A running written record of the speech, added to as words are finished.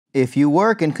If you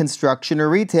work in construction or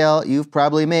retail, you've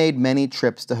probably made many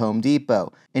trips to Home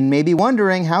Depot and may be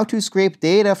wondering how to scrape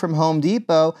data from Home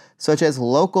Depot, such as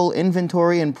local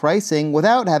inventory and pricing,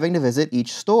 without having to visit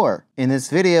each store. In this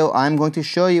video, I'm going to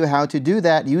show you how to do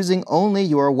that using only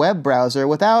your web browser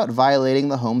without violating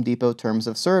the Home Depot terms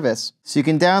of service. So you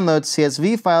can download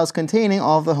CSV files containing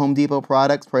all of the Home Depot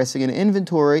products, pricing, and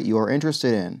inventory you're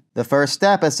interested in. The first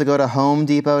step is to go to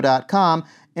homedepot.com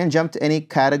and jump to any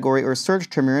category or search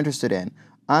term you're interested in.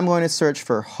 I'm going to search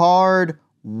for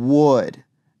hardwood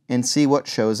and see what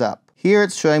shows up. Here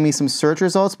it's showing me some search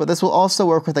results, but this will also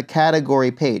work with a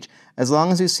category page. As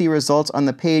long as you see results on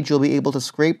the page, you'll be able to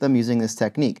scrape them using this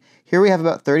technique. Here we have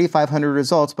about 3,500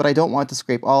 results, but I don't want to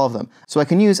scrape all of them. So I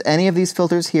can use any of these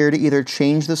filters here to either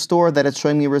change the store that it's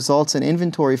showing me results and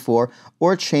inventory for,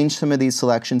 or change some of these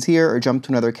selections here, or jump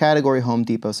to another category Home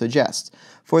Depot suggests.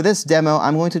 For this demo,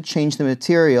 I'm going to change the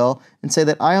material and say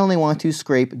that I only want to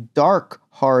scrape dark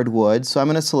hardwood, so I'm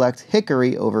going to select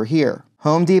hickory over here.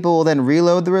 Home Depot will then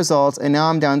reload the results, and now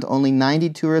I'm down to only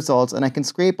 92 results, and I can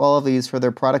scrape all of these for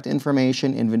their product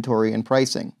information, inventory, and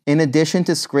pricing. In addition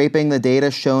to scraping the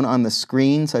data shown on the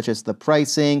screen, such as the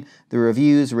pricing, the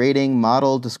reviews, rating,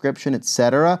 model, description,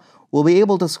 etc., we'll be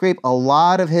able to scrape a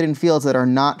lot of hidden fields that are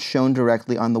not shown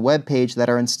directly on the web page that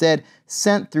are instead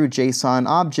sent through JSON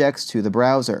objects to the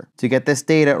browser. To get this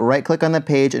data, right-click on the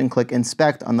page and click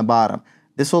Inspect on the bottom.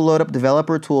 This will load up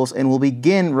developer tools and will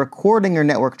begin recording your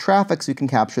network traffic so you can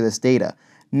capture this data.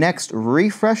 Next,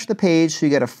 refresh the page so you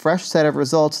get a fresh set of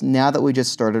results now that we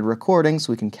just started recording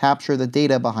so we can capture the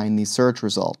data behind these search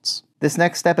results. This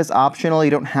next step is optional. You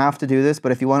don't have to do this,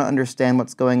 but if you want to understand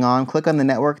what's going on, click on the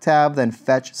Network tab, then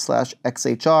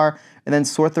Fetch/XHR, and then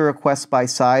sort the requests by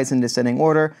size in descending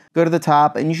order. Go to the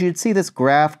top, and you should see this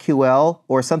GraphQL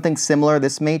or something similar.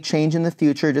 This may change in the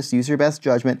future. Just use your best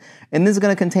judgment. And this is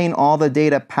going to contain all the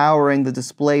data powering the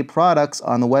display products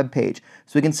on the web page.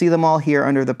 So we can see them all here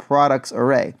under the products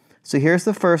array. So here's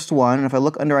the first one, and if I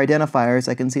look under identifiers,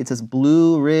 I can see it says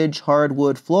Blue Ridge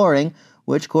Hardwood Flooring,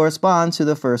 which corresponds to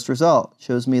the first result. It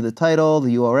shows me the title,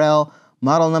 the URL,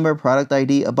 model number, product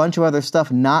ID, a bunch of other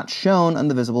stuff not shown on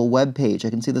the visible web page. I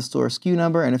can see the store SKU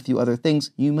number and a few other things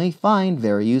you may find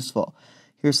very useful.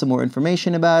 Here's some more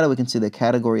information about it. We can see the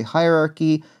category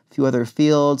hierarchy, a few other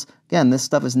fields. Again, this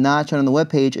stuff is not shown on the web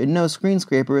page, and no screen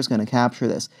scraper is going to capture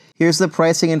this. Here's the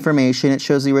pricing information. It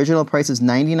shows the original price is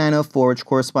 $99.04, which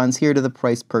corresponds here to the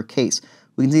price per case.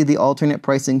 We can see the alternate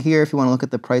pricing here if you want to look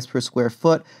at the price per square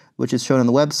foot, which is shown on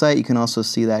the website. You can also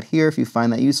see that here if you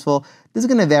find that useful. This is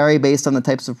going to vary based on the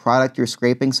types of product you're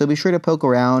scraping, so be sure to poke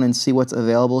around and see what's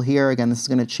available here. Again, this is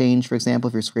going to change, for example,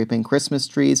 if you're scraping Christmas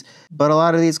trees, but a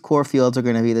lot of these core fields are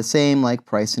going to be the same, like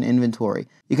price and inventory.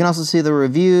 You can also see the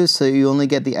reviews, so you only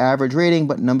get the average rating,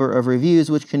 but number of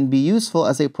reviews, which can be useful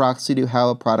as a proxy to how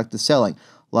a product is selling.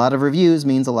 A lot of reviews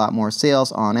means a lot more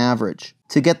sales on average.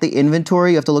 To get the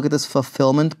inventory, you have to look at this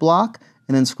fulfillment block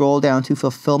and then scroll down to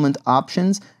fulfillment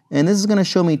options. And this is going to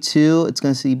show me two. It's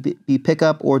going to be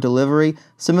pickup or delivery.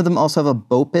 Some of them also have a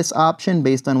BOPIS option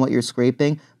based on what you're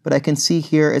scraping. But I can see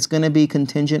here it's going to be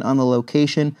contingent on the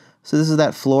location. So this is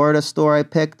that Florida store I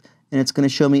picked, and it's going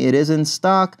to show me it is in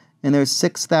stock. And there's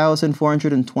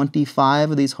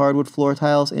 6,425 of these hardwood floor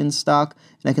tiles in stock.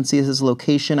 And I can see this is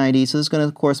location ID, so this is going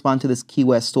to correspond to this Key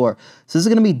West store. So this is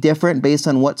going to be different based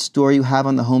on what store you have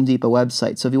on the Home Depot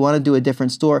website. So if you want to do a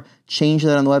different store, change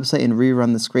that on the website and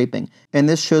rerun the scraping. And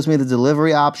this shows me the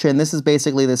delivery option. This is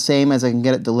basically the same as I can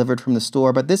get it delivered from the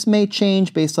store, but this may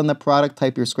change based on the product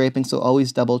type you're scraping, so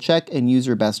always double check and use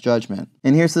your best judgment.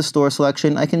 And here's the store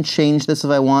selection. I can change this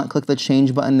if I want. Click the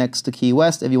change button next to Key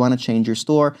West if you want to change your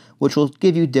store, which will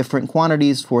give you different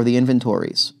quantities for the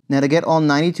inventories. Now to get all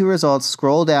 92 results,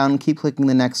 scroll down and keep clicking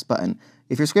the next button.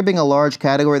 If you're scraping a large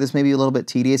category, this may be a little bit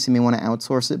tedious. You may want to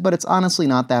outsource it, but it's honestly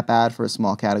not that bad for a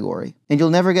small category. And you'll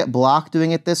never get blocked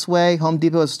doing it this way. Home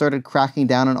Depot has started cracking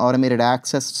down on automated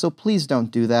access, so please don't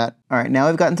do that. All right, now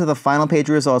we've gotten to the final page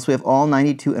results. We have all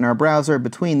 92 in our browser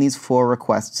between these 4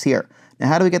 requests here. Now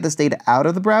how do we get this data out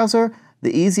of the browser?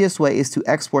 The easiest way is to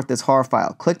export this HAR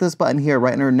file. Click this button here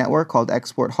right under network called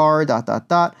export HAR ...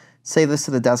 Save this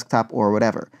to the desktop or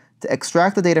whatever. To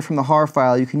extract the data from the HAR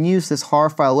file, you can use this HAR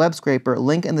file web scraper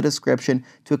link in the description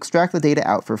to extract the data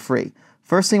out for free.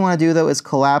 First thing you want to do though is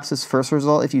collapse this first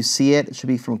result. If you see it, it should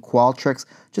be from Qualtrics.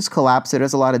 Just collapse it.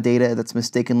 There's a lot of data that's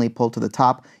mistakenly pulled to the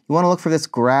top. You want to look for this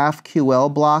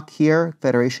GraphQL block here,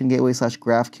 Federation Gateway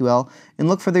 /GraphQL, and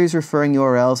look for these referring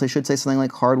URLs. They should say something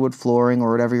like hardwood flooring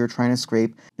or whatever you're trying to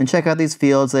scrape. And check out these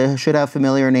fields. They should have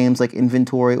familiar names like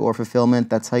inventory or fulfillment.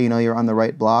 That's how you know you're on the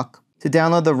right block. To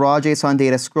download the raw JSON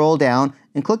data, scroll down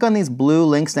and click on these blue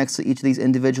links next to each of these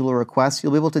individual requests.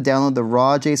 You'll be able to download the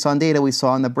raw JSON data we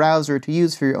saw in the browser to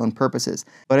use for your own purposes.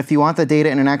 But if you want the data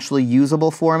in an actually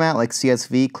usable format like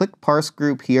CSV, click Parse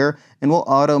Group here, and we'll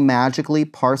auto-magically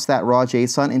parse that raw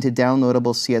JSON into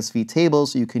downloadable CSV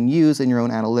tables you can use in your own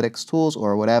analytics tools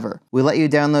or whatever. We let you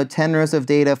download 10 rows of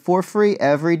data for free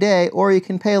every day, or you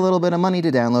can pay a little bit of money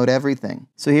to download everything.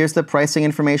 So here's the pricing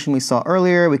information we saw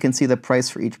earlier. We can see the price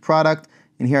for each product.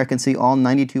 And here I can see all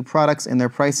 92 products and their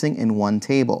pricing in one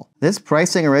table. This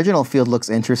pricing original field looks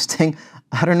interesting.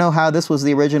 I don't know how this was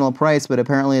the original price, but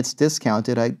apparently it's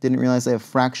discounted. I didn't realize they have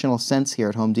fractional cents here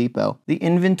at Home Depot. The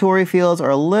inventory fields are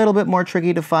a little bit more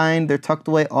tricky to find. They're tucked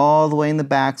away all the way in the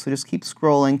back, so just keep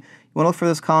scrolling. You want to look for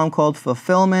this column called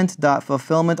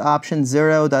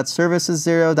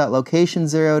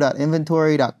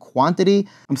fulfillment.fulfillment.option0.services0.location0.inventory.quantity.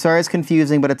 I'm sorry it's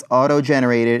confusing, but it's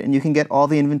auto-generated, and you can get all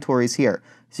the inventories here.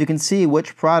 So you can see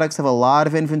which products have a lot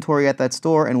of inventory at that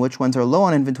store and which ones are low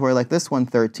on inventory, like this one,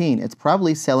 13. It's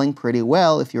probably selling pretty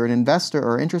well if you're an investor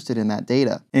or interested in that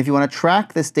data. And if you want to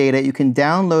track this data, you can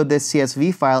download this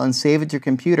CSV file and save it to your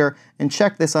computer and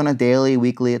check this on a daily,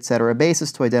 weekly, etc.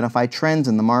 basis to identify trends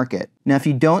in the market. Now, if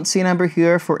you don't see a number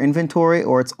here for inventory,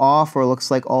 or it's off, or it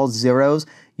looks like all zeros,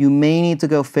 you may need to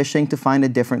go fishing to find a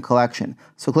different collection.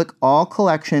 So click All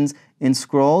Collections and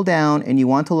scroll down, and you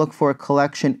want to look for a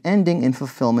collection ending in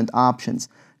fulfillment options.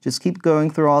 Just keep going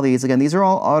through all these. Again, these are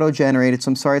all auto-generated, so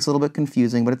I'm sorry it's a little bit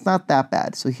confusing, but it's not that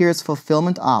bad. So here's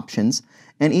fulfillment options,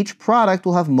 and each product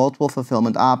will have multiple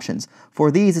fulfillment options.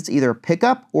 For these, it's either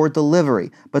pickup or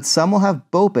delivery, but some will have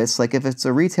BOPUS, like if it's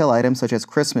a retail item such as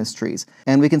Christmas trees.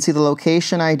 And we can see the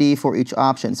location ID for each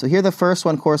option. So here the first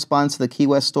one corresponds to the Key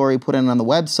West store you put in on the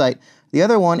website. The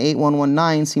other one,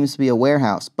 8119, seems to be a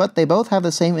warehouse, but they both have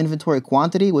the same inventory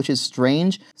quantity, which is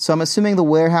strange, so I'm assuming the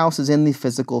warehouse is in the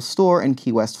physical store in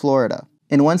Key West, Florida.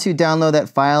 And once you download that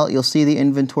file, you'll see the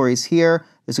inventories here.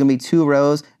 There's going to be 2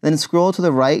 rows. Then scroll to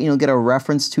the right and you'll get a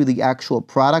reference to the actual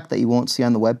product that you won't see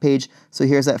on the web page. So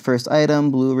here's that first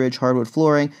item, Blue Ridge Hardwood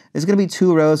Flooring. There's going to be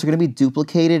 2 rows. They're going to be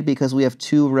duplicated because we have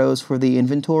 2 rows for the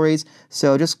inventories.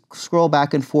 So just scroll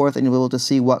back and forth and you'll be able to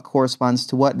see what corresponds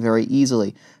to what very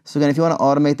easily. So again, if you want to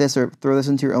automate this or throw this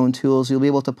into your own tools, you'll be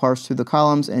able to parse through the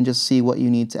columns and just see what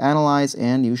you need to analyze,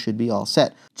 and you should be all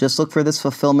set. Just look for this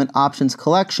fulfillment options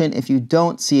collection if you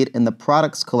don't see it in the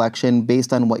products collection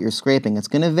based on what you're scraping. It's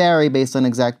going to vary based on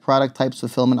exact product types,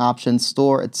 fulfillment options,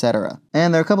 store, etc.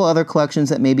 And there are a couple other collections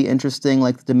that may be interesting,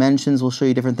 like the dimensions will show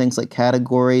you different things like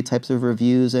category, types of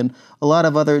reviews, and a lot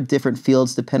of other different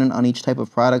fields dependent on each type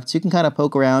of product. So you can kind of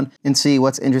poke around and see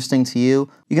what's interesting to you.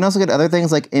 You can also get other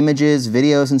things like images,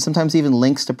 videos, and sometimes even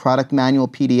links to product manual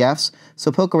PDFs.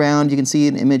 So poke around. You can see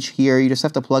an image here. You just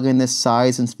have to plug in this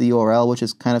size into the URL, which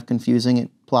is kind of confusing. It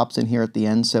plops in here at the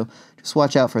end, so just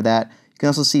watch out for that. You can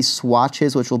also see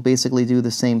swatches, which will basically do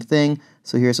the same thing.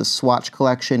 So here's a swatch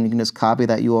collection. You can just copy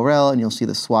that URL and you'll see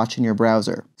the swatch in your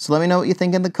browser. So let me know what you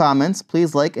think in the comments.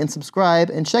 Please like and subscribe,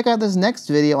 and check out this next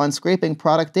video on scraping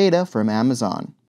product data from Amazon.